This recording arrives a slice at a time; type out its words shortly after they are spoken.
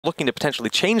looking to potentially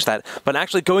change that, but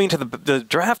actually going to the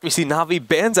draft, we see Na'Vi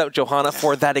bans out Johanna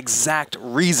for that exact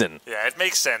reason. Yeah, it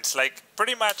makes sense. Like,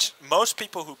 pretty much most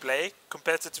people who play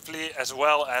competitively, as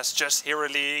well as just Hero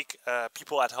League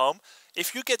people at home,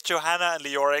 if you get Johanna and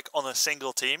Leoric on a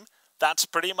single team, that's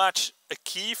pretty much a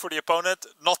key for the opponent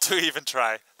not to even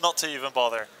try, not to even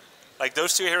bother. Like,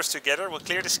 those two heroes together will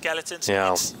clear the skeletons in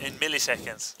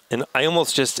milliseconds. And I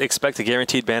almost just expect a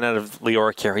guaranteed ban out of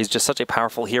Leoric here. He's just such a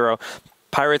powerful hero.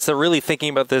 Pirates are really thinking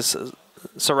about this,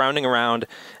 surrounding around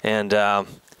and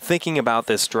thinking about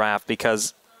this draft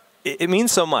because it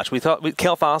means so much. We thought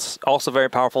Kael'thas, also very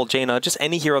powerful. Jaina, just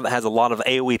any hero that has a lot of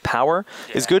AoE power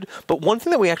is good. But one thing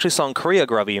that we actually saw in Korea,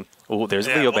 Grubby, oh, there's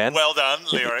a Leo ban. Well done,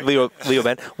 Leoric. Leo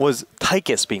ban, was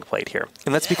Tychus being played here.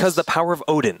 And that's because the power of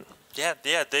Odin. Yeah,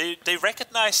 they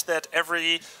recognize that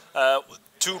every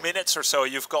 2 minutes or so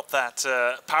you've got that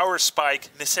power spike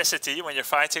necessity when you're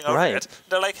fighting over it.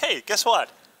 They're like, hey, guess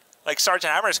what? Like,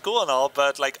 Sergeant Hammer is cool and all,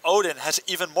 but like Odin has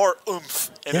even more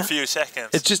oomph in a few seconds.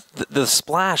 It's just the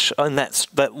splash on that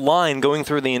line going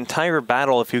through the entire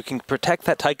battle. If you can protect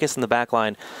that Tychus in the back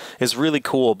line, is really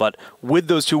cool. But with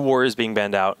those two warriors being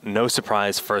banned out, no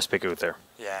surprise, first pick Uther.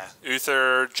 Yeah,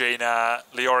 Uther, Jaina,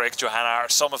 Leoric, Johanna are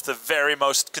some of the very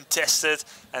most contested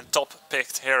and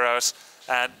top-picked heroes.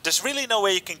 And there's really no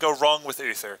way you can go wrong with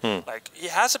Uther. Like, he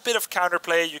has a bit of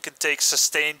counterplay. You can take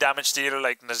sustained damage dealer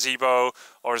like Nazeebo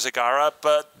or Zagara,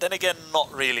 but then again,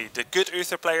 not really. The good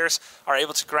Uther players are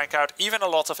able to crank out even a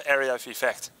lot of area of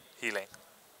effect healing.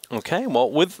 Okay, well,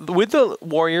 with the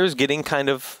Warriors getting kind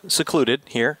of secluded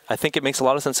here, I think it makes a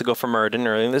lot of sense to go for Muradin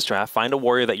early in this draft. Find a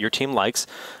warrior that your team likes.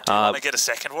 Do you want to get a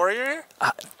second warrior here?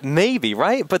 Maybe,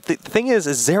 right? But the thing is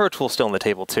Zeratul still on the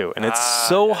table too, and it's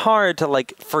so hard to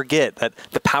like forget that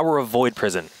the power of Void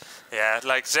Prison. Yeah,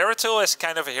 like Zeratul is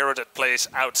kind of a hero that plays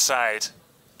outside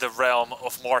the realm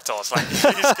of mortals. Like,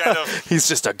 he's kind of he's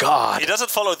just a god. He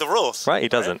doesn't follow the rules. Right, he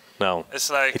doesn't. Right? No. It's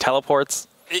like he teleports.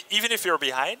 Even if you're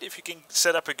behind, if you can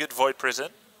set up a good Void Prison,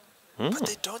 but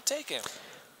they don't take him.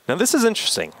 Now this is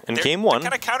interesting. In game one,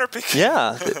 kind of counterpicking.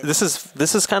 Yeah, this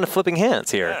is kind of flipping hands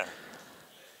here. Yeah.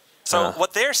 So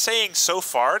what they're saying so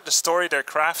far, the story they're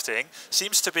crafting,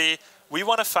 seems to be, we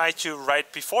want to fight you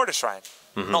right before the shrine,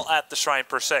 not at the shrine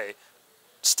per se.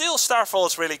 Still, Starfall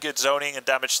is really good zoning and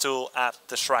damage tool at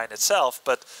the shrine itself,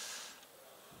 but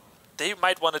they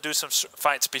might want to do some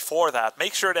fights before that.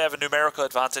 Make sure they have a numerical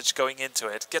advantage going into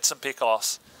it. Get some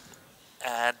pick-offs.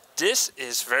 And this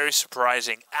is very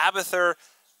surprising. Abathur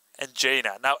and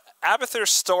Jaina. Now, Abathur's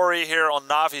story here on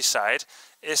Navi's side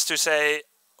is to say,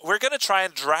 we're going to try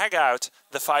and drag out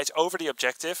the fight over the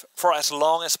objective for as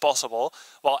long as possible,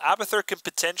 while Abathur can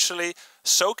potentially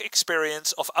soak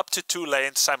experience of up to 2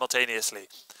 lanes simultaneously.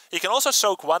 He can also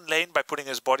soak 1 lane by putting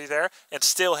his body there and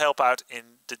still help out in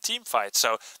the team fight.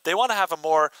 So they want to have a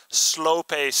more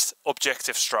slow-paced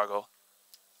objective struggle.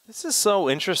 This is so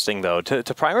interesting, though, to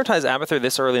prioritize Abathur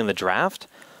this early in the draft.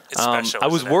 It's special, I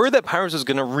was worried that Pirates was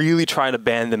going to really try to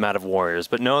ban them out of Warriors,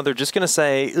 but no, they're just going to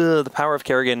say the power of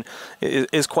Kerrigan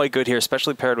is quite good here,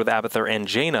 especially paired with Abathur and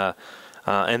Jaina.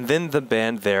 And then the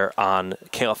ban there on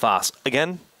Kael'thas.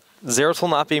 Again, Zeratul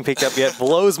not being picked up yet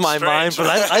blows my mind, but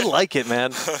I like it,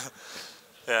 man.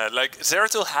 Yeah, like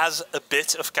Zeratul has a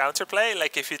bit of counterplay.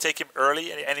 Like if you take him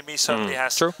early and the enemy suddenly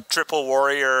has triple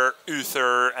warrior,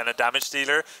 Uther, and a damage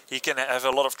dealer, he can have a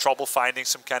lot of trouble finding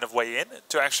some kind of way in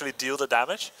to actually deal the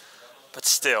damage. But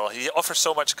still, he offers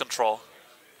so much control.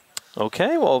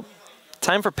 Okay, well,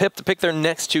 time for PiP to pick their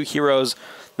next 2 heroes.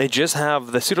 They just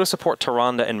have the pseudo-support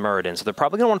Tyrande and Muradin, so they're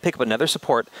probably going to want to pick up another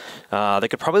support. They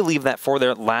could probably leave that for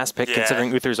their last pick,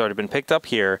 considering Uther's already been picked up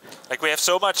here. Like, we have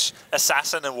so much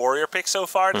Assassin and Warrior pick so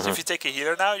far, that if you take a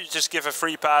healer now, you just give a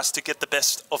free pass to get the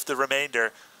best of the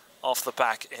remainder of the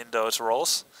pack in those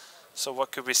roles. So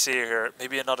what could we see here?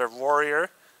 Maybe another Warrior.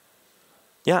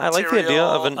 Yeah, I like the idea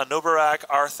of a Nubarak,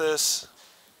 Arthas,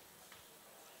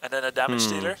 and then a damage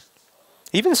dealer.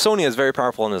 Even Sonya is very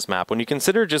powerful in this map. When you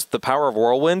consider just the power of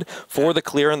Whirlwind for the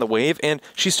clear and the wave, and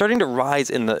she's starting to rise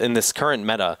in this current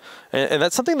meta. And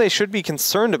that's something they should be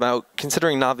concerned about,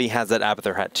 considering Na'Vi has that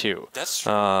Abathur hat too. That's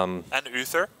true. And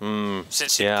Uther,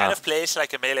 since he kind of plays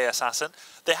like a melee assassin,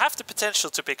 they have the potential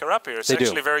to pick her up here. It's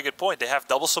actually a very good point. They have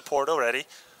double support already.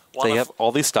 They have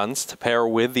all these stuns to pair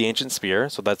with the Ancient Spear,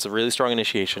 so that's a really strong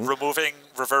initiation. Removing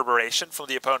reverberation from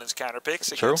the opponent's counter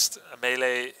picks against a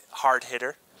melee hard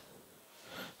hitter.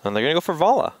 And they're going to go for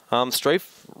Vala.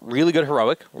 Strafe, really good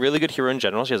heroic, really good hero in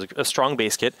general. She has a strong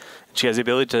base kit. She has the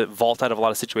ability to vault out of a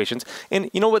lot of situations. And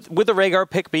you know what? With the Rhaegar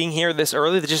pick being here this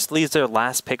early, that just leaves their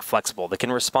last pick flexible. They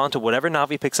can respond to whatever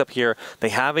Na'Vi picks up here. They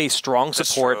have a strong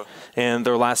support, and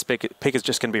their last pick is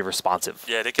just going to be responsive.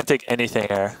 Yeah, they can take anything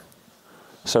here.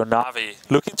 So Na'Vi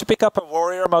looking to pick up a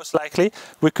warrior, most likely.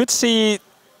 We could see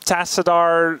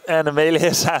Tassadar and a melee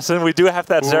assassin. We do have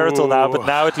that Zeratul now, but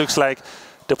now it looks like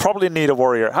they probably need a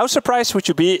warrior. How surprised would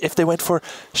you be if they went for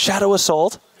Shadow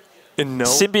Assault,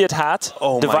 Symbiote Hat,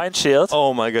 Divine Shield?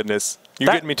 Oh my goodness.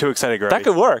 You're getting me too excited, Gravy. That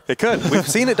could work. It could. We've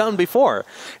seen it done before,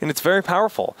 and it's very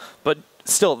powerful. But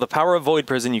still, the power of Void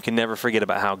Prison, you can never forget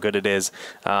about how good it is.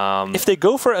 If they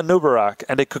go for Anubarak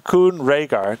and they cocoon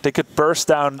Rhaegar, they could burst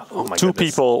down two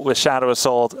people with Shadow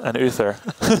Assault and Uther.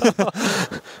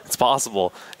 It's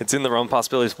possible. It's in the realm of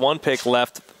possibilities. One pick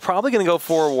left. Probably going to go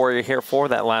for a warrior here for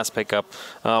that last pickup.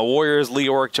 Warriors,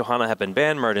 Leoric, Johanna have been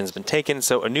banned. Murden's been taken.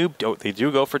 So they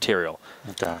do go for Tyrael.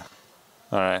 Okay.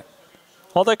 All right.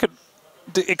 Well,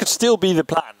 it could still be the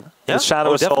plan. Yeah? With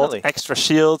Shadow Assault, definitely. Extra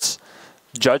shields.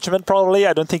 Judgment, probably.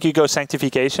 I don't think you go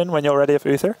Sanctification when you already have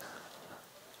Uther.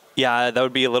 Yeah, that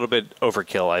would be a little bit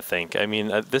overkill, I think. I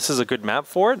mean, this is a good map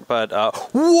for it, but...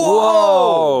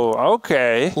 Whoa!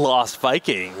 Okay. Lost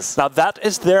Vikings. Now, that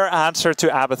is their answer to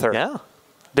Abathur. Yeah.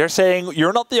 They're saying,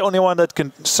 you're not the only one that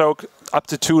can soak up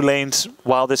to 2 lanes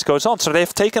while this goes on. So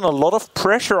they've taken a lot of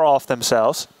pressure off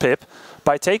themselves, PiP,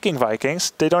 by taking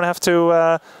Vikings. They don't have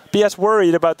to be as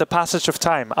worried about the passage of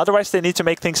time. Otherwise, they need to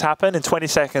make things happen in 20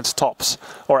 seconds tops,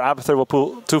 or Abathur will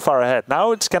pull too far ahead.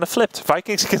 Now it's kind of flipped.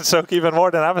 Vikings can soak even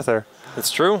more than Abathur.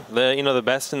 It's true. The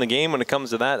best in the game when it comes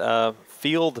to that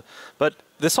field. But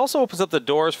this also opens up the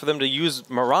doors for them to use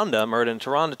Murden and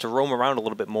Tyrande to roam around a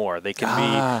little bit more. They can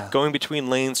be going between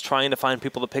lanes, trying to find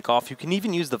people to pick off. You can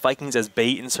even use the Vikings as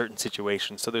bait in certain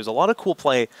situations. So there's a lot of cool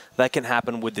play that can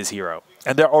happen with this hero.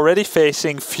 And they're already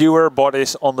facing fewer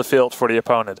bodies on the field for the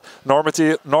opponent.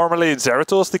 Normally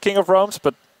Zeratul is the king of roams,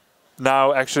 but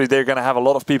now actually they're going to have a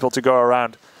lot of people to go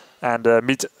around and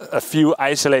meet a few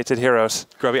isolated heroes.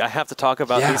 Grubby, I have to talk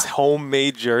about these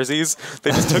homemade jerseys.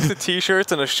 They just took the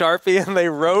T-shirts and a Sharpie and they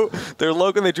wrote their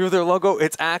logo and they drew their logo.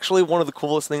 It's actually one of the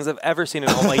coolest things I've ever seen in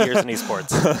all my years in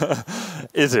esports.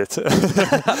 Is it?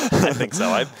 I think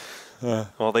so.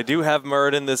 Well, they do have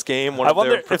Murd in this game. I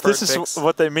wonder if this is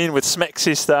what they mean with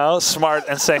Smexy style, smart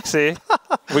and sexy.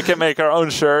 We can make our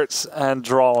own shirts and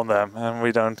draw on them, and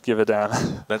we don't give a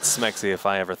damn. That's Smexy if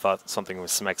I ever thought something was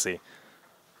Smexy.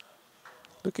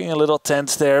 Looking a little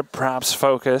tense there, perhaps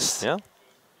focused. Yeah.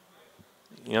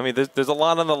 You know, I mean, there's a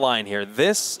lot on the line here.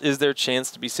 This is their chance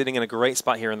to be sitting in a great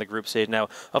spot here in the group stage. Now,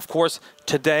 of course,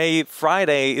 today,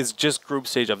 Friday, is just group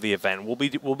stage of the event. We'll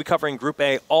be covering Group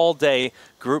A all day.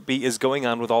 Group B is going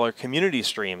on with all our community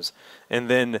streams. And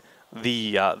then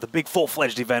the big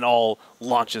full-fledged event all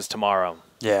launches tomorrow.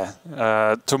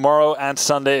 Yeah. Tomorrow and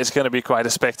Sunday is going to be quite a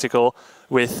spectacle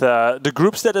with the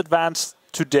groups that advance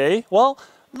today. Well,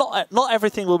 not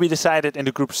everything will be decided in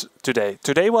the groups today.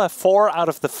 Today we'll have 4 out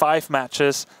of the 5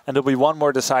 matches, and there'll be 1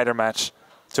 more decider match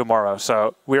tomorrow.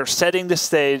 So we're setting the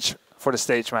stage for the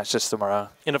stage matches tomorrow.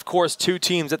 And of course, 2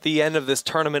 teams at the end of this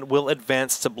tournament will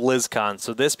advance to BlizzCon.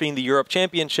 So this being the Europe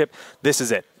Championship, this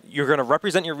is it. You're going to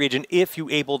represent your region if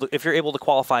you're able to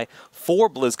qualify for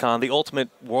BlizzCon, the Ultimate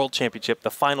World Championship,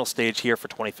 the final stage here for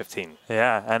 2015.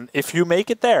 Yeah, and if you make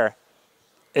it there,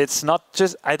 it's not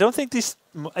just, I don't think these,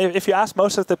 if you ask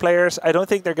most of the players, I don't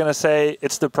think they're going to say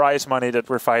it's the prize money that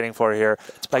we're fighting for here.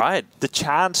 It's pride. The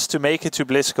chance to make it to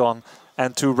BlizzCon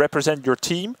and to represent your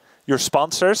team, your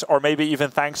sponsors, or maybe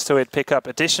even thanks to it, pick up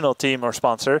additional team or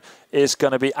sponsor, is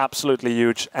going to be absolutely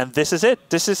huge. And this is it.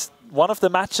 This is one of the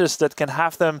matches that can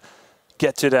have them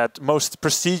get to that most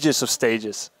prestigious of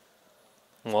stages.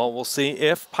 Well, we'll see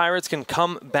if Pirates can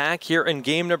come back here in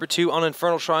game number 2 on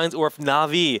Infernal Shrines, or if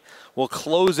Na'Vi will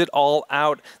close it all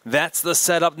out. That's the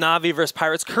setup. Na'Vi versus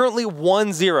Pirates, currently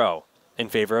 1-0 in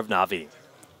favor of Na'Vi.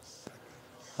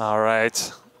 All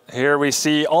right. Here we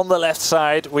see on the left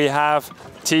side, we have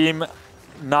Team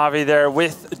Na'Vi there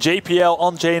with JPL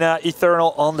on Jaina,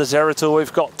 Eternal on the Zeratul.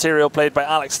 We've got Tyrael played by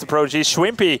Alex the Pro G,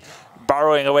 Schwimpy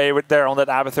borrowing away with there on that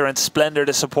Abathur, and Splendor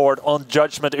the support on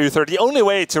Judgment Uther. The only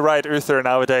way to ride Uther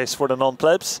nowadays for the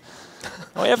non-plebs.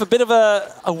 We have a bit of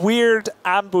a weird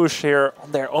ambush here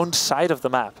on their own side of the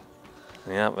map.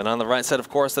 Yeah, and on the right side, of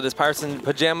course, that is Pirates in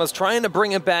Pyjamas trying to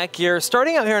bring it back here.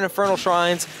 Starting out here in Infernal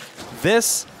Shrines,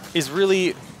 this is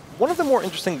really one of the more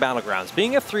interesting battlegrounds.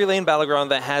 Being a 3-lane battleground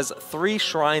that has 3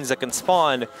 shrines that can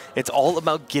spawn, it's all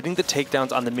about getting the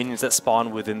takedowns on the minions that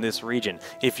spawn within this region.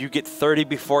 If you get 30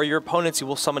 before your opponents, you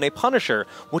will summon a Punisher,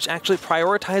 which actually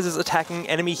prioritizes attacking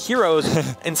enemy heroes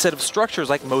instead of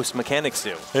structures like most mechanics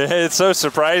do. It's so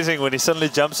surprising when he suddenly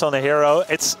jumps on a hero.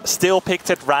 It's still picked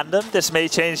at random. This may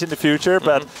change in the future,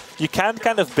 but you can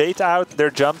kind of bait out their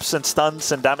jumps and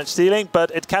stunts and damage dealing, but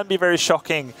it can be very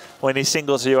shocking when he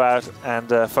singles you out and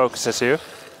focuses you.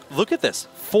 Look at this.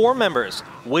 4 members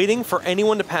waiting for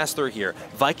anyone to pass through here.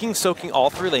 Vikings soaking all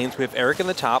 3 lanes. We have Eric in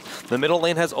the top. The middle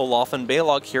lane has Olaf and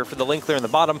Balog here for the lane clear in the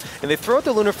bottom. And they throw out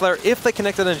the Lunar Flare. If they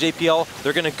connect it on JPL,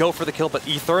 they're going to go for the kill. But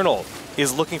Eternal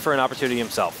is looking for an opportunity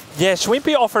himself. Yeah,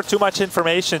 Schwimpy offered too much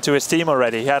information to his team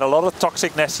already. He had a lot of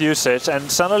Toxic Nest usage.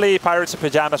 And suddenly Pirates and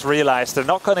Pyjamas realized they're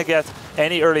not going to get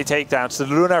any early takedowns. The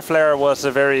Lunar Flare was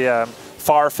a very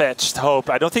far-fetched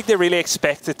hope. I don't think they really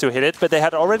expected to hit it, but they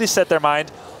had already set their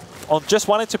mind on just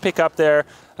wanting to pick up their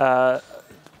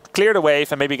clear the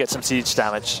wave and maybe get some siege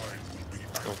damage.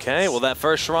 Okay, well that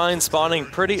first shrine spawning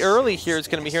pretty early here. It's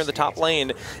going to be here in the top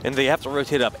lane, and they have to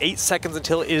rotate up. 8 seconds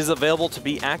until it is available to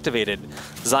be activated.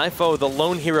 Zypho, the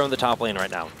lone hero in the top lane right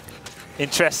now.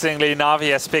 Interestingly, Na'Vi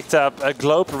has picked up a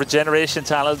globe regeneration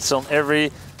talents on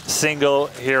every single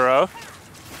hero.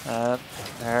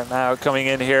 They're now coming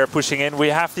in here, pushing in. We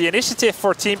have the initiative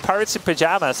for Team Pirates in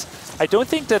Pyjamas. I don't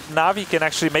think that Na'Vi can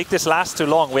actually make this last too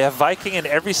long. We have Viking in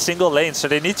every single lane, so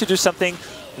they need to do something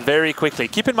very quickly.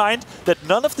 Keep in mind that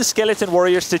none of the skeleton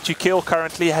warriors that you kill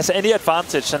currently has any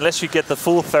advantage unless you get the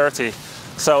full 30.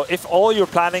 So if all you're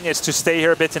planning is to stay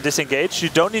here a bit and disengage, you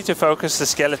don't need to focus the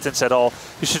skeletons at all.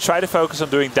 You should try to focus on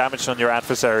doing damage on your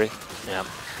adversary. Yeah.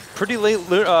 Pretty late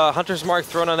Hunter's Mark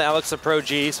thrown on Alex the Pro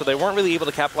G, so they weren't really able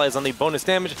to capitalize on the bonus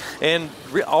damage. And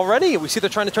already we see they're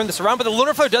trying to turn this around, but the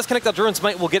Lunar Flare does connect. That Druid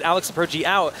Smite will get Alex the Pro G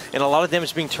out, and a lot of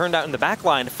damage being turned out in the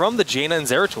backline from the Jaina and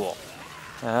Zeratul.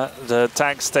 The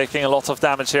tank's taking a lot of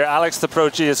damage here. Alex the Pro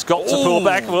G has got to pull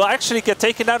back. Will actually get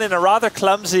taken down in a rather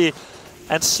clumsy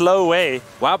and slow way.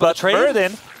 Wow, but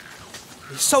Muradin,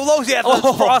 so low. Yeah, the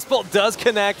Frostbolt does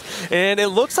connect, and it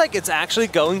looks like it's actually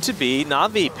going to be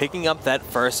Na'Vi picking up that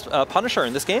first Punisher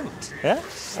in this game. Yeah,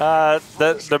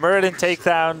 the Muradin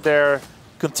takedown, their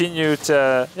continued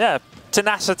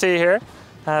tenacity here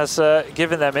has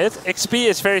given them it. XP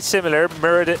is very similar.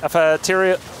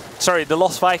 The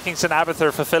Lost Vikings and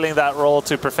Abathur fulfilling that role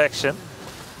to perfection.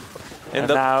 And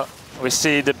now we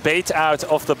see the bait out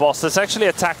of the boss. That's actually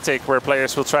a tactic where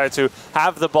players will try to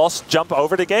have the boss jump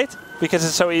over the gate, because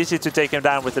it's so easy to take him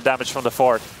down with the damage from the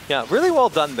fort. Yeah, really well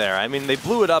done there. I mean, they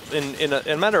blew it up in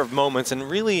a matter of moments and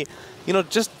really, you know,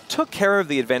 just took care of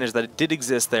the advantage that it did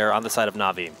exist there on the side of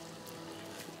Na'Vi.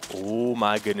 Oh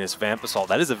my goodness, Vamp Assault.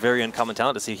 That is a very uncommon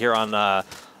talent to see here on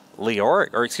Leoric,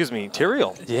 or excuse me,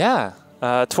 Tyrael. Yeah,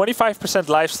 25%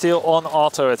 lifesteal on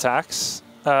auto attacks.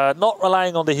 Not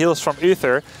relying on the heals from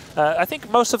Uther. I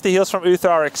think most of the heals from Uther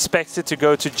are expected to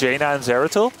go to Jaina and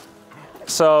Zeratul.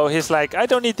 So he's like, I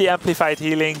don't need the amplified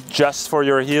healing just for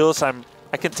your heals. I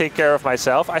can take care of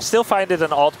myself. I still find it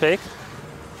an odd pick.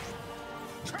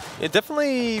 It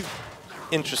definitely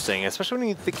interesting, especially when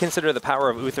you consider the power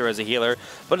of Uther as a healer.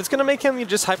 But it's going to make him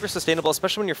just hyper sustainable,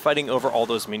 especially when you're fighting over all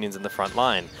those minions in the front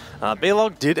line.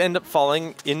 Balog did end up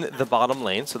falling in the bottom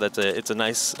lane, so it's a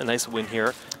nice win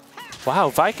here.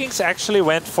 Wow, Vikings actually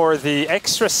went for the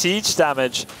extra siege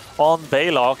damage on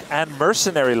Balog and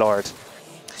Mercenary Lord.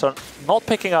 So not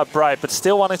picking up Bribe, but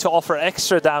still wanting to offer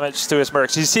extra damage to his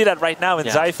mercs. You see that right now in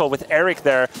Zypho with Eric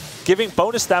there, giving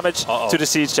bonus damage to the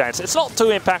Siege Giants. It's not too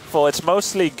impactful. It's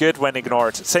mostly good when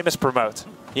ignored. Same as Promote.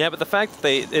 Yeah, but the fact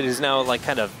that it is now like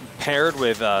kind of paired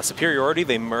with Superiority,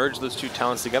 they merge those two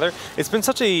talents together. It's been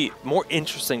such a more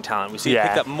interesting talent. We see it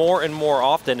picked up more and more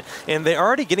often, and they're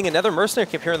already getting another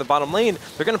Mercenary camp here in the bottom lane.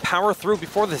 They're going to power through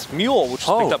before this Mule, which is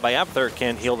picked up by Abathur,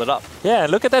 can heal it up. Yeah,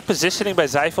 and look at that positioning by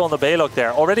Zypho on the Balog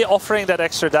there. Already offering that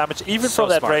extra damage, even from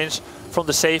that range, from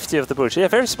the safety of the bush. Yeah,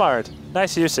 very smart.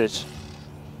 Nice usage.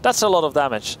 That's a lot of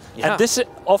damage. And this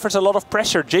offers a lot of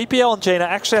pressure. JPL and Jaina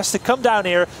actually has to come down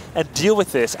here and deal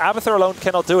with this. Abathur alone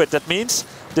cannot do it. That means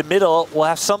the middle will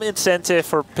have some incentive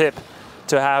for PiP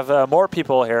to have more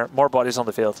people here, more bodies on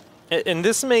the field. And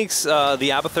this makes the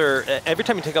Abathur, every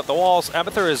time you take out the walls,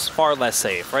 Abathur is far less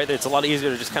safe, right? It's a lot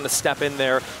easier to just kind of step in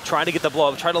there, try to get the blow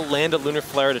up, try to land a Lunar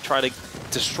Flare to try to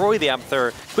destroy the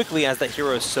Abathur quickly, as that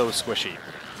hero is so squishy.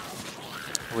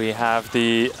 We have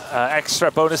the extra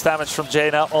bonus damage from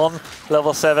Jaina on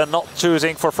level 7, not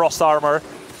choosing for Frost Armor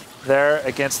there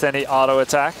against any auto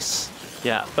attacks.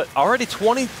 Yeah, but already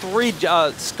 23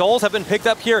 skulls have been picked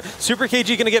up here. Super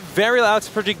KG going to get very loud.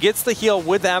 Super gets the heal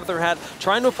with the Abathur hat,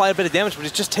 trying to apply a bit of damage, but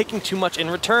he's just taking too much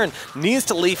in return. Needs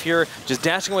to leave here, just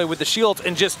dashing away with the shields,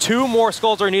 and just 2 more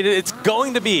skulls are needed. It's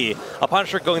going to be a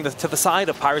Punisher going to the side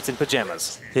of Pirates in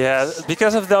Pyjamas. Yeah,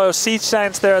 because of those siege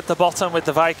signs there at the bottom with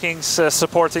the Vikings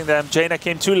supporting them, Jaina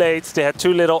came too late. They had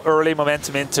too little early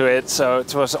momentum into it, so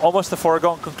it was almost a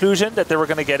foregone conclusion that they were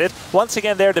going to get it. Once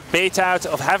again, there the bait out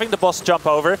of having the boss jump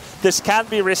over. This can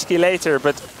be risky later,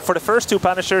 but for the first 2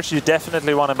 Punishers, you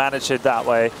definitely want to manage it that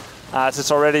way, as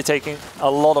it's already taking a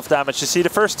lot of damage. You see, the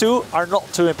first 2 are not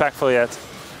too impactful yet.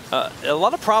 A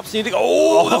lot of props need to go.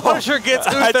 Oh, the Punisher gets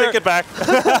Uther. I take it back.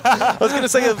 I was going to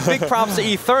say a big props to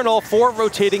Eternal for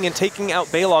rotating and taking out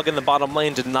Balog in the bottom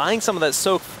lane, denying some of that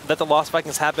soak that the Lost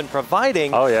Vikings have been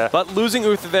providing. Oh, yeah. But losing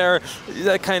Uther there,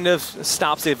 that kind of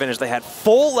stops the advantage they had.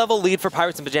 Full level lead for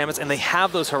Pirates in Pyjamas, and they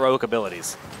have those heroic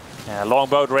abilities. Yeah,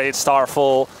 Longboat Raid,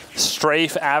 Starfall,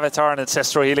 Strafe, Avatar, and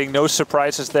Ancestral Healing. No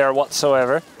surprises there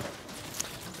whatsoever.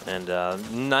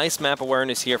 And nice map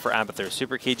awareness here for Abathur.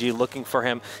 Super KG looking for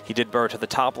him. He did burrow to the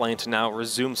top lane to now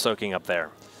resume soaking up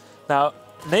there. Now,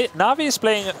 Na'Vi is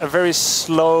playing a very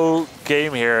slow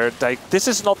game here. Like, this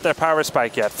is not their power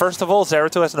spike yet. First of all,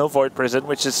 Zeratul has no Void Prison,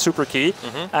 which is super key.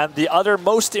 And the other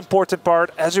most important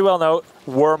part, as you well know,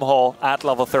 Wormhole at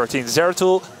level 13.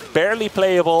 Zeratul barely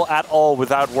playable at all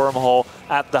without Wormhole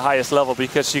at the highest level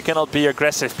because you cannot be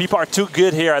aggressive. People are too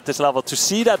good here at this level to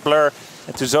see that blur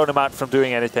and to zone him out from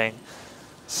doing anything.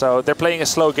 So they're playing a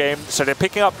slow game. So they're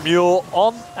picking up Mule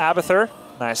on Abathur.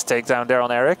 Nice takedown there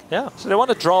on Eric. Yeah. So they want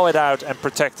to draw it out and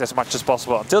protect as much as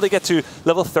possible until they get to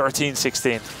level 13,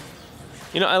 16.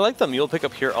 You know, I like the Mule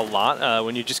pickup here a lot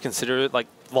when you just consider like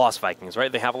Lost Vikings,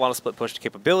 right? They have a lot of split push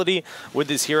capability with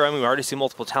this hero. I mean, we already see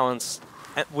multiple talents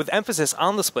with emphasis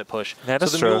on the split push. Yeah,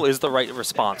 that's so the true. Mule is the right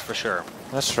response for sure.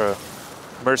 That's true.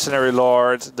 Mercenary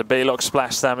Lord, the Balog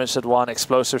splash damage at 1,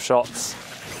 explosive shots.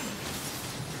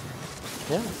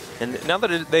 Yeah. And now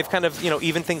that they've kind of,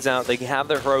 evened things out, they have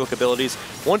their heroic abilities.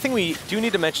 One thing we do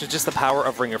need to mention is just the power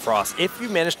of Ring of Frost. If you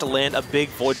manage to land a big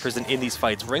Void Prison in these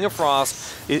fights, Ring of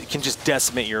Frost, it can just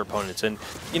decimate your opponents. And,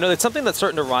 it's something that's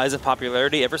starting to rise in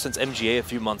popularity ever since MGA a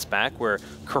few months back, where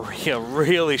Korea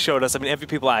really showed us. I mean,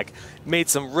 MVP Black made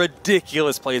some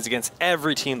ridiculous plays against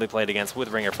every team they played against with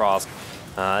Ring of Frost.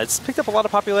 It's picked up a lot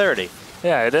of popularity.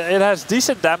 Yeah, it has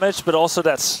decent damage, but also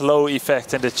that slow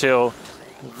effect in the chill.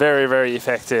 Very, very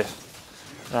effective.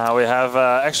 Now we have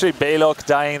actually Balog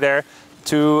dying there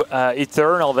to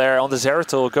Eternal there on the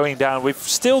Zeratul going down. We've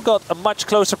still got a much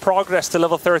closer progress to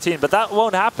level 13, but that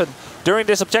won't happen during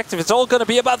this objective. It's all going to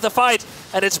be about the fight,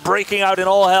 and it's breaking out in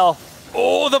all hell.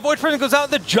 Oh, the Void Prison goes out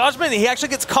in the Judgment. He actually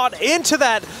gets caught into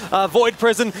that Void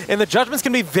Prison, and the Judgment's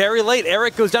going to be very late.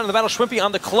 Eric goes down to the battle. Shrimpy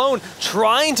on the Clone,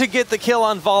 trying to get the kill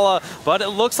on Vala, but it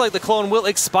looks like the Clone will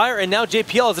expire, and now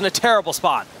JPL is in a terrible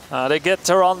spot. They get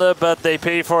Tyrande, but they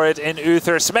pay for it in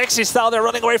Uther. Smexy style, they're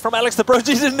running away from Alex. The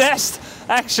Proteus in Nest,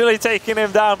 actually taking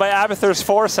him down by Abathur's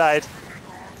foresight.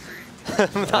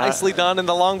 Nicely done in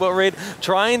the Longbow raid,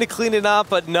 trying to clean it up,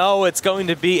 but no, it's going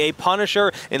to be a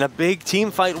Punisher in a big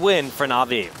team fight win for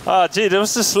Na'Vi. Oh, gee, that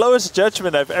was the slowest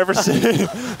judgment I've ever seen.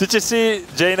 Did you see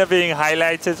Jaina being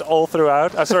highlighted all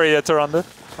throughout? Sorry, Tyrande.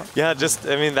 Yeah,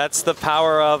 that's the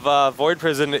power of Void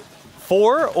Prison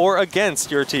for or against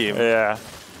your team. Yeah.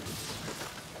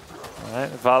 All right,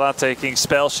 Vala taking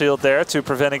Spell Shield there to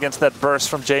prevent against that burst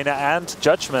from Jaina and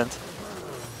Judgment.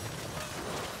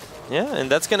 Yeah,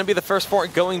 and that's going to be the first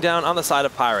fort going down on the side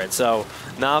of Pirates. So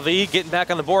Na'Vi getting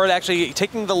back on the board, actually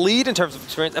taking the lead in terms of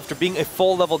experience after being a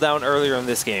full level down earlier in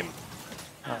this game.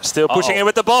 Still pushing in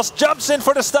with the boss, jumps in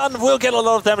for the stun, will get a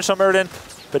lot of damage from Murden,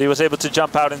 but he was able to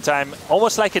jump out in time.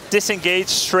 Almost like a disengaged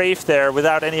strafe there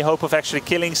without any hope of actually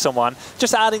killing someone.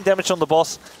 Just adding damage on the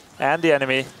boss and the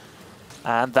enemy,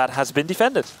 and that has been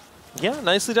defended. Yeah,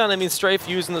 nicely done. I mean, strafe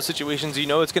used in those situations, it's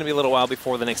going to be a little while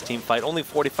before the next team fight. Only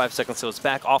 45 seconds, so it's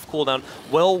back off cooldown.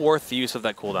 Well worth the use of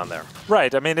that cooldown there.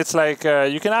 Right. I mean, it's like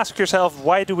you can ask yourself,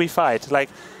 why do we fight? Like,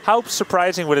 how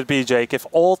surprising would it be, Jake, if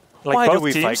all why both do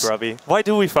we teams, fight, Grubby? Why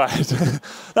do we fight?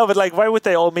 No, but like, why would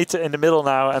they all meet in the middle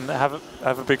now and have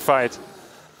a big fight?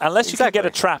 Unless you can get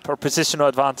a trap or positional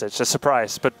advantage, a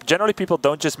surprise. But generally, people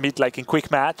don't just meet like in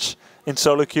quick match in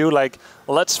solo queue. Like,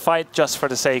 let's fight just for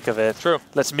the sake of it. True.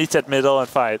 Let's meet at middle and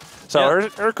fight. So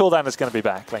her cooldown is going to be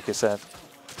back, like you said.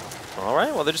 All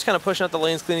right, well, they're just kind of pushing out the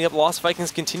lanes, cleaning up. Lost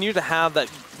Vikings continue to have that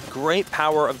great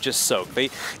power of just soak.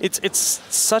 It's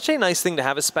such a nice thing to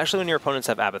have, especially when your opponents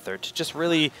have Abathur, to just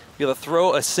really be able to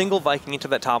throw a single Viking into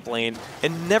that top lane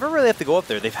and never really have to go up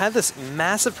there. They've had this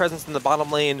massive presence in the bottom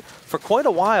lane for quite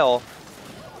a while,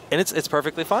 And it's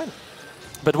perfectly fine.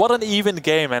 But what an even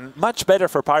game, and much better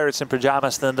for Pirates in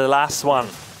Pyjamas than the last one.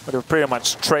 But they're pretty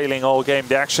much trailing all game.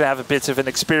 They actually have a bit of an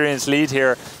experienced lead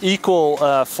here.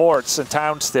 Equal forts and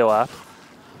towns still up.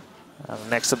 The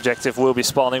next objective will be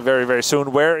spawning very, very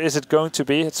soon. Where is it going to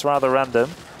be? It's rather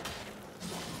random.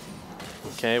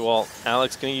 Okay, well,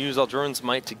 Alex going to use Aldruin's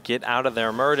Might to get out of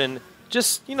there. Murden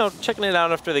just, you know, checking it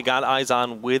out after they got eyes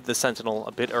on with the Sentinel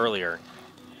a bit earlier.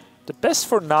 The best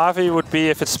for Na'Vi would be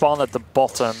if it spawned at the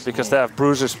bottom, because they have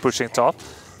bruisers pushing top.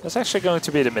 That's actually going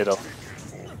to be the middle.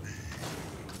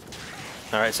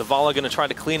 All right, so Vala going to try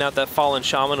to clean out that Fallen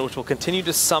Shaman, which will continue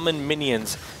to summon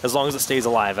minions as long as it stays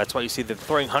alive. That's why you see them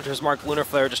throwing Hunter's Mark, Lunar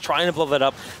Flare, just trying to blow that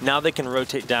up. Now they can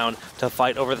rotate down to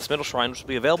fight over this middle shrine, which will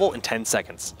be available in 10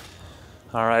 seconds.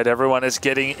 All right, everyone is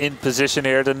getting in position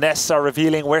here. The nests are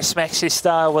revealing where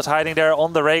Smexista was hiding there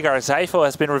on the Rhaegar. Zypho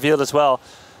has been revealed as well.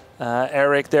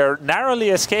 Eric, they're narrowly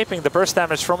escaping the burst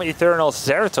damage from Eternal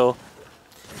Zeratul.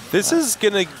 This is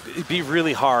going to be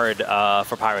really hard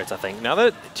for Pirates, I think. Now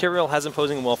that Tyrael has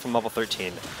imposing will from level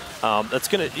 13, that's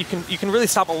gonna you can really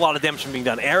stop a lot of damage from being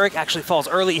done. Eric actually falls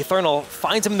early. Eternal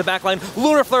finds him in the back line.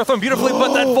 Lunar Flare thrown beautifully,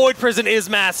 but that Void Prison is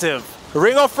massive.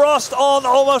 Ring of Frost on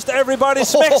almost everybody.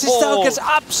 Smexista gets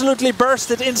absolutely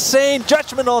bursted. Insane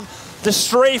judgment on the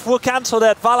Strafe will cancel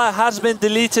that. Vala has been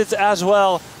deleted as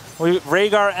well.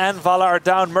 Rhaegar and Vala are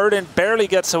down. Murden barely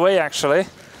gets away, actually.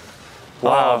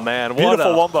 Wow, oh, man.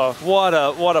 Beautiful wombo. What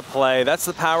a play. That's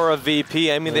the power of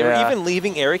VP. I mean, they were even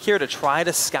leaving Eric here to try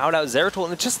to scout out Zeratul,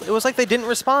 and it was like they didn't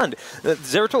respond.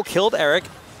 Zeratul killed Eric,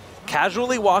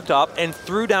 casually walked up, and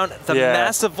threw down the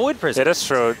massive Void Prison. Yeah, that's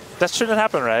true. That shouldn't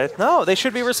happen, right? No, they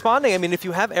should be responding. I mean, if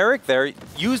you have Eric there,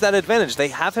 use that advantage. They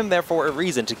have him there for a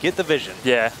reason, to get the vision.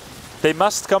 Yeah. They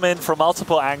must come in from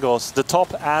multiple angles, the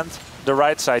top and the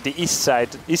right side, the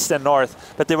east and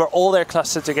north, but they were all there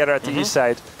clustered together at the east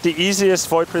side. The easiest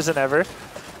Void Prison ever.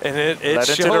 And it led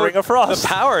showed into the Ring of Frost. The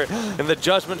power and the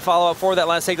judgment follow-up for that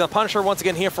last takedown. Punisher once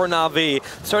again here for Na'Vi,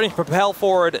 starting to propel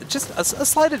forward. Just a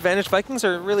slight advantage. Vikings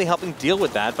are really helping deal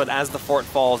with that, but as the fort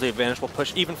falls, the advantage will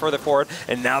push even further forward,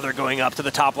 and now they're going up to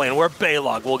the top lane where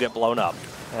Balog will get blown up.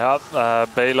 Yep,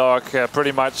 Balog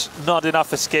pretty much not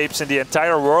enough escapes in the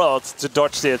entire world to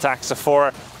dodge the attacks of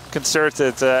 4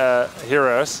 concerted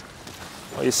heroes.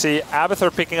 Well, you see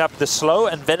Abathur picking up the slow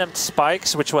and venomed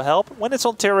spikes, which will help when it's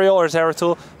on Tyrael or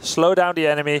Zeratul. Slow down the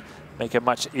enemy, make it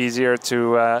much easier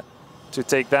to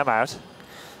take them out.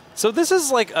 So this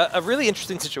is like a really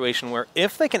interesting situation where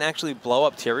if they can actually blow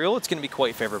up Tyrael, it's going to be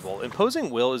quite favorable. Imposing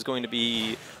Will is going to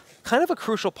be kind of a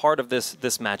crucial part of this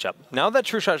matchup. Now that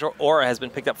True Shot Aura has been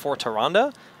picked up for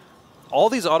Tyrande, all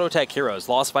these auto attack heroes,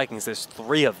 Lost Vikings, there's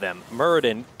 3 of them.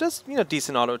 Muradin does, you know,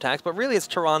 decent auto attacks, but really it's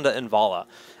Tyrande and Vala.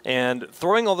 And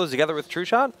throwing all those together with True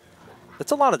Shot,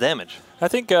 that's a lot of damage. I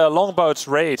think Longboat's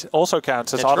raid also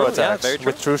counts as auto attacks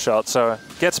with True Shot, so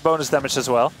gets bonus damage as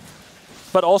well.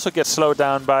 But also gets slowed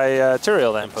down by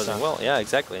Tyrael then. Imposing Will, yeah,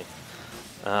 exactly.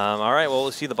 All right, well,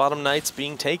 we'll see the bottom knights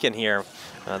being taken here.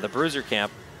 The Bruiser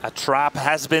camp. A trap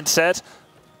has been set.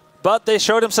 But they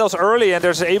show themselves early, and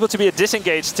there's able to be a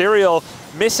disengage. Tyrael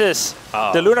misses.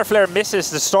 The Lunar Flare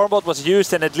misses. The Stormbolt was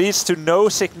used, and it leads to no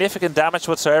significant damage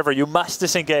whatsoever. You must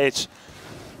disengage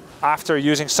after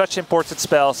using such important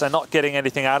spells and not getting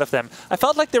anything out of them. I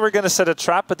felt like they were going to set a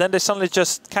trap, but then they suddenly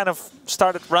just kind of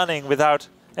started running without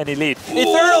any lead.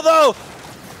 Eternal, though!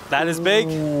 That is big.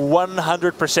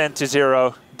 100% to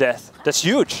 0 death. That's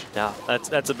huge. Yeah,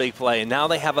 that's a big play. And now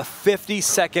they have a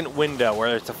 50-second window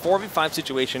where it's a 4v5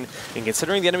 situation, and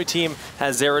considering the enemy team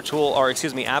has Zeratul, or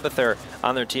excuse me, Abathur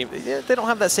on their team, they don't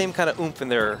have that same kind of oomph in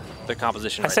their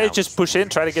composition. I say just push in,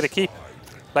 try to get a keep.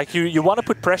 Like you want to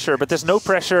put pressure, but there's no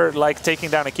pressure like taking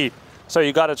down a keep. So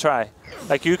you got to try.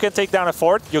 Like you can take down a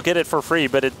fort, you'll get it for free,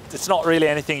 but it's not really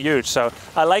anything huge. So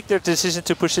I like their decision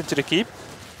to push into the keep.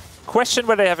 Question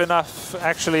whether they have enough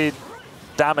actually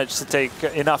damage to take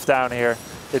enough down here.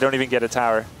 They don't even get a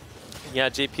tower. Yeah,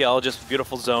 JPL, just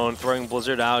beautiful zone, throwing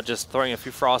Blizzard out, just throwing a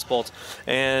few Frost Bolts,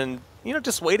 and you know,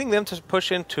 just waiting them to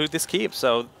push into this keep.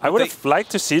 So I would have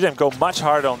liked to see them go much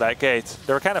harder on that gate.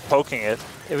 They were kind of poking it.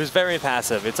 It was very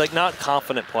passive. It's like not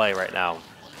confident play right now.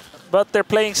 But they're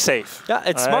playing safe. Yeah,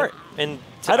 it's smart. And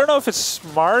I don't know if it's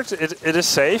smart. It is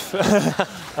safe.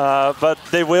 But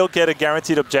they will get a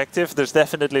guaranteed objective. There's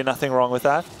definitely nothing wrong with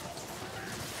that.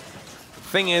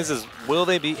 Thing is will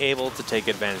they be able to take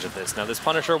advantage of this? Now this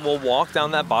Punisher will walk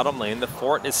down that bottom lane. The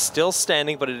fort is still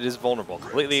standing, but it is vulnerable,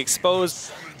 completely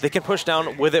exposed. they can push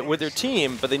down with it with their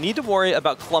team, but they need to worry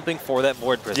about clumping for that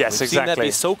Void Prison. Yes, We've seen that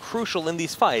be so crucial in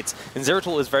these fights, and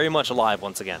Zeratul is very much alive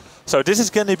once again. So this is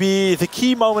going to be the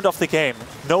key moment of the game.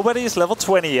 Nobody is level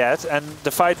 20 yet, and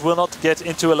the fight will not get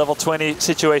into a level 20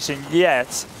 situation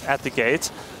yet at the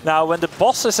gate. Now, when the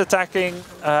boss is attacking,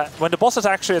 when the boss is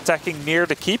actually attacking near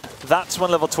the keep, that's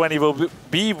when level 20 will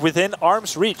be within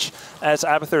arm's reach, as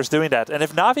Abathur is doing that. And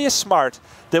if Na'Vi is smart,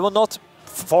 they will not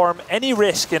form any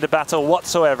risk in the battle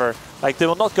whatsoever. Like, they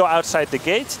will not go outside the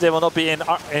gate, they will not be in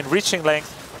reaching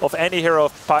length of any hero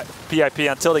of PiP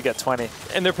until they get 20.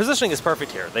 And their positioning is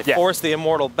perfect here. They force the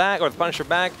Immortal back, or the Punisher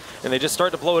back, and they just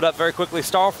start to blow it up very quickly.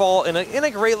 Starfall in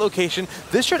a great location.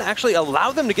 This should actually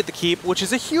allow them to get the keep, which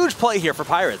is a huge play here for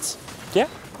Pirates. Yeah,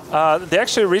 they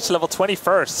actually reached level 20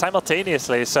 first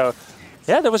simultaneously, so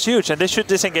yeah, that was huge. And they should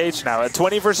disengage now. At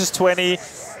 20 versus 20,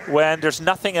 when there's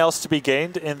nothing else to be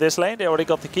gained in this lane, they already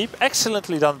got the keep.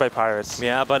 Excellently done by Pirates.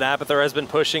 Yeah, but Abathur has been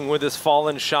pushing with his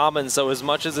Fallen Shaman, so as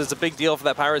much as it's a big deal for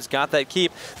that Pirates got that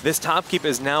keep, this top keep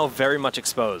is now very much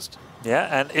exposed. Yeah,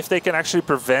 and if they can actually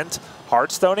prevent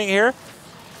Heartstoning here...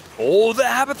 Oh, the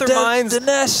Abathur mines! The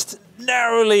nest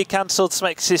narrowly cancelled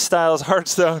Smexy-Styles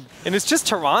Heartstone. And it's just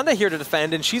Tyrande here to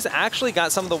defend, and she's actually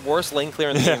got some of the worst lane clear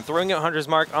in the game, throwing out Hunter's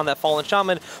Mark on that Fallen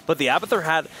Shaman, but the Abathur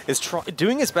hat is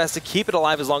doing his best to keep it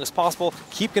alive as long as possible.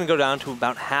 Keep going to go down to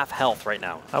about half health right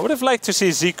now. I would have liked to see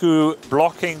Ziku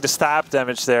blocking the stab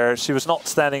damage there. She was not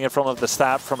standing in front of the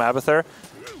stab from Abathur.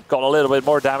 Got a little bit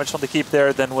more damage on the keep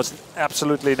there than was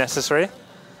absolutely necessary.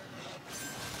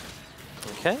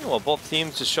 Okay, well, both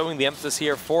teams just showing the emphasis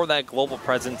here for that global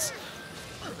presence.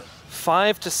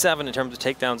 5 to 7 in terms of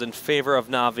takedowns in favor of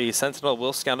Na'Vi. Sentinel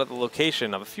will scout out the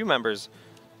location of a few members.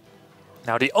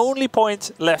 Now the only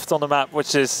point left on the map,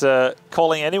 which is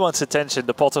calling anyone's attention,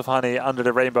 the pot of honey under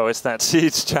the rainbow, is that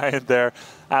siege giant there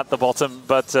at the bottom.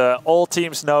 But all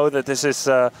teams know that this is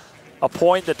a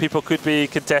point that people could be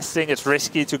contesting. It's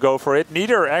risky to go for it.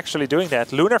 Neither are actually doing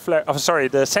that. Lunar Flare, oh sorry,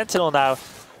 the Sentinel now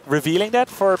revealing that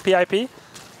for PiP.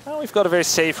 Now we've got a very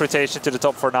safe rotation to the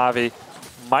top for Na'Vi.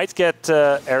 Might get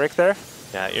Eric there.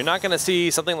 Yeah, you're not going to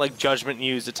see something like Judgment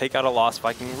used to take out a Lost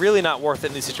Viking. Really not worth it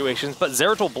in these situations, but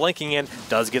Zeratul blinking in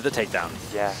does give the takedown.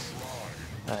 Yeah.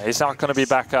 He's not going to be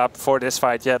back up for this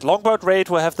fight yet. Longboat Raid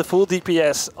will have the full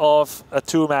DPS of a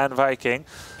two-man Viking.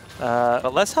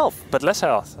 But less health. But less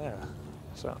health, yeah.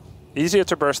 So, easier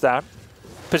to burst down.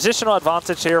 Positional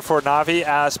advantage here for Na'Vi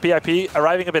as PiP,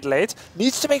 arriving a bit late,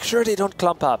 needs to make sure they don't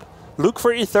clump up. Look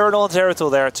for Eternal and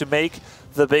Zeratul there to make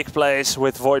the big plays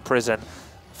with Void Prison.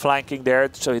 Flanking there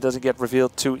so he doesn't get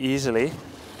revealed too easily.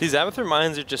 These Abathur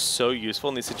mines are just so useful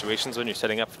in these situations when you're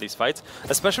setting up for these fights,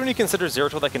 especially when you consider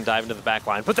Zeratul that can dive into the back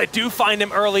line. But they do find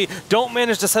him early, don't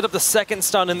manage to set up the second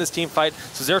stun in this team fight,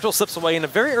 so Zeratul slips away in a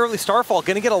very early Starfall,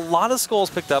 going to get a lot of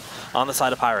skulls picked up on the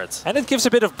side of Pirates. And it gives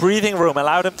a bit of breathing room,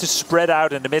 allow them to spread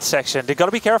out in the midsection. They got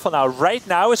to be careful now. Right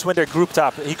now is when they're grouped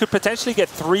up. He could potentially get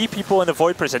 3 people in the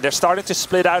Void Prison. They're starting to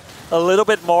split out a little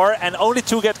bit more, and only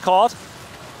 2 get caught.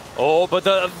 Oh, but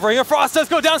the Ring of Frost does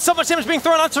go down. So much damage being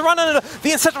thrown onto Run, and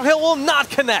the Ancestral Hill will not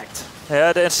connect.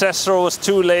 Yeah, the Ancestral was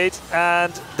too late,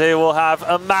 and they will have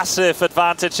a massive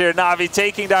advantage here. Na'Vi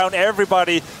taking down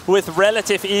everybody with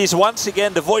relative ease. Once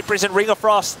again, the Void Prison Ring of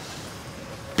Frost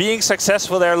being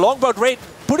successful there. Longboat Raid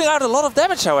putting out a lot of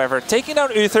damage, however. Taking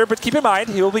down Uther, but keep in mind,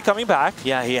 he will be coming back.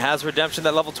 Yeah, he has Redemption,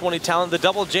 that level 20 talent. The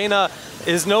double Jaina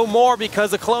is no more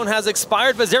because the clone has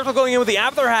expired, but Zeratul going in with the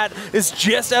Abathur hat is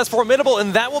just as formidable,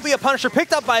 and that will be a Punisher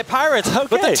picked up by Pirates. Okay.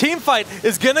 But the team fight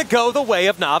is going to go the way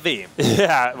of Na'Vi.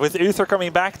 Yeah, with Uther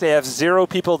coming back, they have 0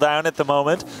 people down at the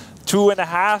moment.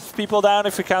 2.5 people down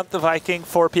if we count the Viking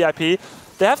for PiP.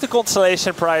 They have the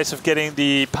consolation prize of getting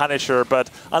the Punisher, but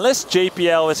unless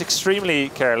JPL is extremely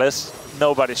careless,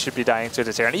 nobody should be dying to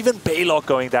this here. And even Balog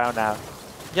going down now.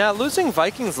 Yeah, losing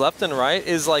Vikings left and right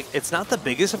is like, it's not the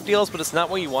biggest of deals, but it's not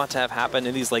what you want to have happen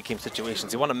in these late game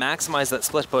situations. You want to maximize that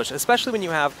split push, especially when you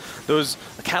have those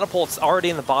catapults already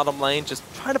in the bottom lane. Just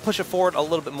try to push it forward a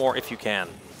little bit more if you can.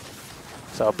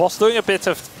 So boss doing a bit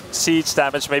of siege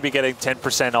damage, maybe getting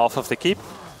 10% off of the keep.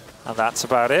 And that's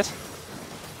about it.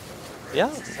 Yeah,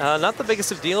 not the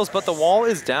biggest of deals, but the wall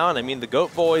is down. I mean, the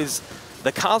Goat Boys,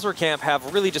 the Khazra camp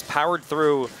have really just powered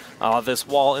through this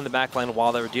wall in the backline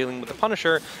while they were dealing with the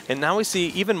Punisher. And now we see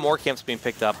even more camps being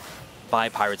picked up by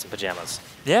Pirates and Pyjamas.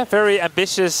 Yeah, very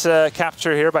ambitious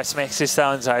capture here by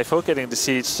Smexy-Styles and Zypho, getting the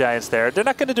Siege Giants there. They're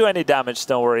not going to do any damage,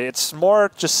 don't worry. It's more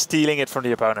just stealing it from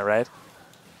the opponent, right?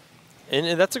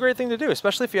 And that's a great thing to do,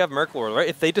 especially if you have Merklord, right?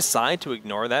 If they decide to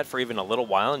ignore that for even a little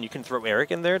while and you can throw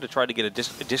Eric in there to try to get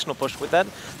additional push with that,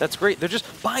 that's great. They're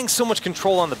just buying so much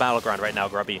control on the battleground right now,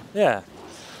 Grubby. Yeah.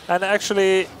 And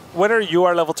actually, whether you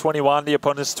are level 21, the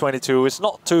opponent's 22, it's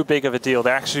not too big of a deal.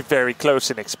 They're actually very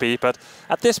close in XP, but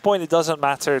at this point it doesn't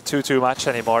matter too much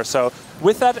anymore. So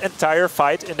with that entire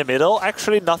fight in the middle,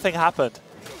 actually nothing happened.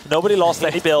 Nobody lost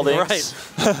any buildings.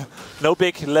 Right. No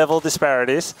big level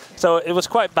disparities. So it was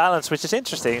quite balanced, which is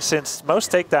interesting since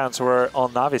most takedowns were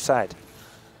on Navi's side.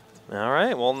 All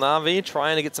right, well, Na'Vi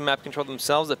trying to get some map control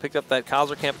themselves. They picked up that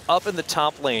Khazar camp up in the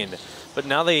top lane, but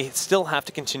now they still have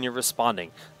to continue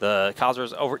responding. The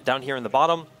Khazar's over down here in the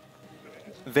bottom,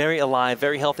 very alive,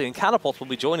 very healthy, and Catapults will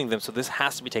be joining them, so this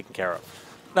has to be taken care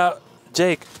of. Now,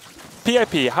 Jake,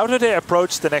 PiP, how do they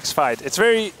approach the next fight? It's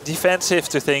very defensive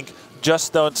to think,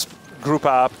 just don't group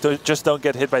up, just don't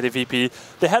get hit by the VP.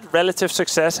 They had relative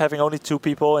success having only 2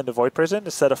 people in the Void Prison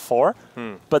instead of 4.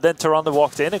 But then Tyrande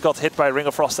walked in and got hit by Ring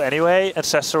of Frost anyway.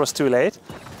 Ancestor was too late.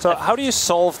 So how do you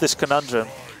solve this conundrum?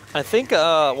 I think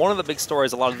one of the big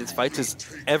stories a lot of these fights is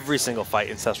every single fight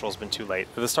Ancestral has been too late.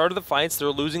 At the start of the fights, they're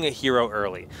losing a hero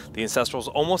early. The Ancestral's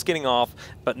almost getting off,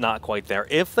 but not quite there.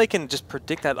 If they can just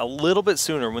predict that a little bit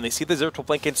sooner, when they see the Zeratul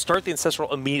flank, and start the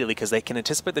Ancestral immediately, because they can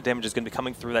anticipate the damage is going to be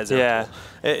coming through that Zeratul,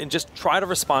 and just try to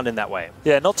respond in that way.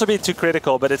 Yeah, not to be too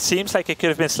critical, but it seems like it could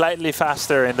have been slightly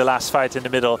faster in the last fight in the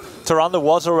middle. Tyrande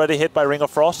was already hit by Ring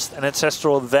of Frost, and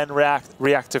Ancestral then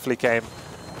reactively came.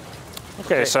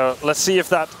 Okay, so let's see if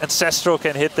that Ancestral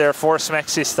can hit there Force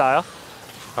Maxi style.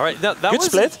 All right, good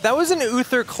split. That was an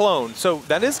Uther clone, so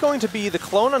that is going to be the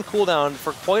clone on cooldown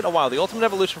for quite a while. The Ultimate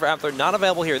Evolution for Abathur not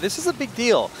available here. This is a big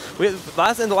deal. In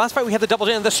the last fight, we had the double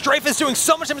jam. The Strafe is doing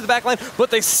so much damage to the backline, but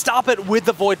they stop it with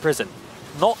the Void Prison.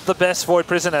 Not the best Void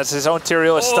Prison as his own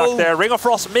Tyrael is stuck there. Ring of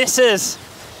Frost misses.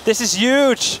 This is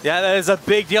huge. Yeah, that is a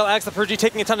big deal. Alex the Purgy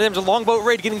taking a ton of damage. A longbow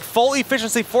raid getting full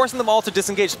efficiency, forcing them all to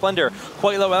disengage Splendor.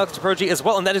 Quite low Alex the Purgy as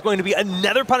well, and that is going to be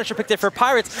another Punisher pick there for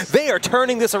Pirates. They are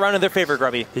turning this around in their favor,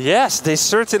 Grubby. Yes, they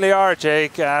certainly are,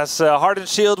 Jake. As Hardened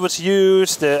Shield was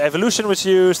used, the Evolution was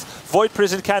used, Void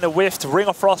Prison kind of whiffed, Ring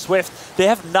of Frost whiffed. They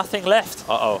have nothing left.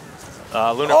 Lunar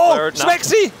Flare.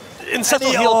 Smexy!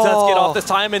 Ancestral Heal does get off this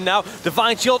time, and now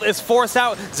Divine Shield is forced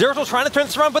out. Zeratul trying to turn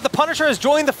this around, but the Punisher has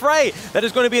joined the fray. That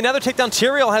is going to be another takedown.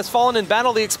 Tyrael has fallen in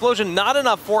battle. The explosion not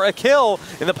enough for a kill,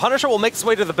 and the Punisher will make his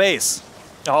way to the base.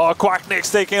 Oh,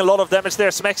 Quacknix taking a lot of damage there,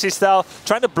 Smexy style,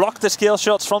 trying to block the scale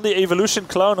shots from the Evolution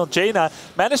clone on Jaina.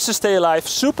 Managed to stay alive,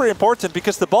 super important,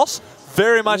 because the boss,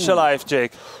 very much alive,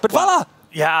 Jake. But Vala!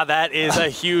 Yeah, that is a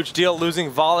huge deal,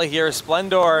 losing Vala here.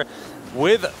 Splendor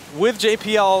with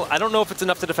JPL, I don't know if it's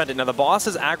enough to defend it. Now, the boss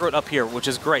is aggroed up here, which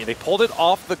is great. They pulled it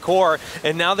off the core,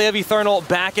 and now they have Eternal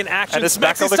back in action. And it's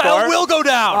back on the style core. Will go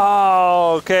down!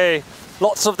 Oh, okay.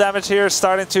 Lots of damage here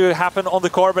starting to happen on the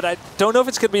core, but I don't know if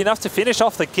it's going to be enough to finish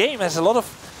off the game, as a lot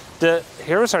of the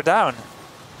heroes are down.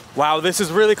 Wow, this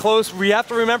is really close. We have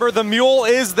to remember the Mule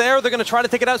is there. They're going to try to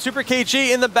take it out. Super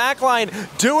KG in the back line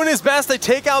doing his best. They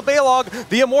take out Balog.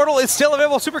 The Immortal is still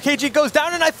available. Super KG goes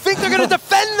down, and I think they're going to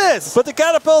defend this. But the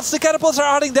catapults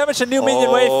are adding damage. A new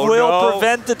minion wave will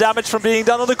prevent the damage from being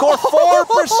done on the core.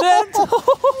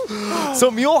 4%! So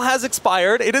Mule has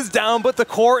expired. It is down, but the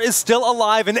core is still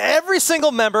alive, and every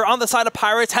single member on the side of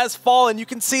Pirates has fallen. You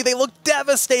can see they look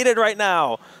devastated right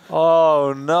now.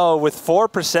 Oh no, with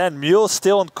 4%, Mule's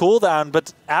still on cooldown,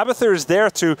 but Abathur is there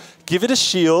to give it a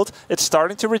shield. It's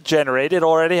starting to regenerate. It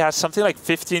already has something like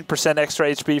 15%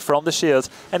 extra HP from the shield,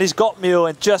 and he's got Mule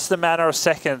in just a matter of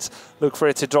seconds. Look for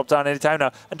it to drop down anytime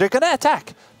now, and they're gonna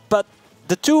attack. But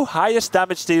the 2 highest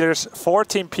damage dealers for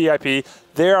Team PiP,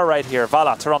 they are right here.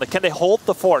 Vala, Tyrande, can they hold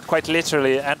the fort, quite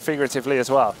literally and figuratively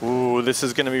as well? Ooh, this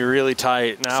is gonna be really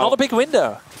tight. Now, it's not a big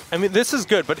window. I mean, this is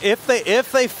good, but if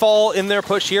they fall in their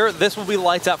push here, this will be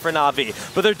lights out for Na'Vi.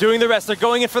 But they're doing their best. They're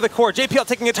going in for the core. JPL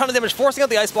taking a ton of damage, forcing out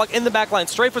the ice block in the backline.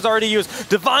 Strafe was already used.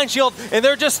 Divine Shield, and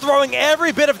they're just throwing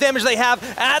every bit of damage they have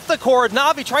at the core.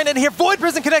 Na'Vi trying to end here. Void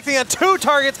Prison connecting on 2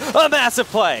 targets. A massive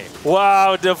play.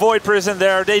 Wow, the Void Prison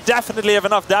there. They definitely have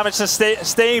enough damage and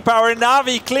staying power.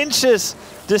 Na'Vi clinches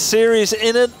the series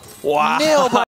in a nail.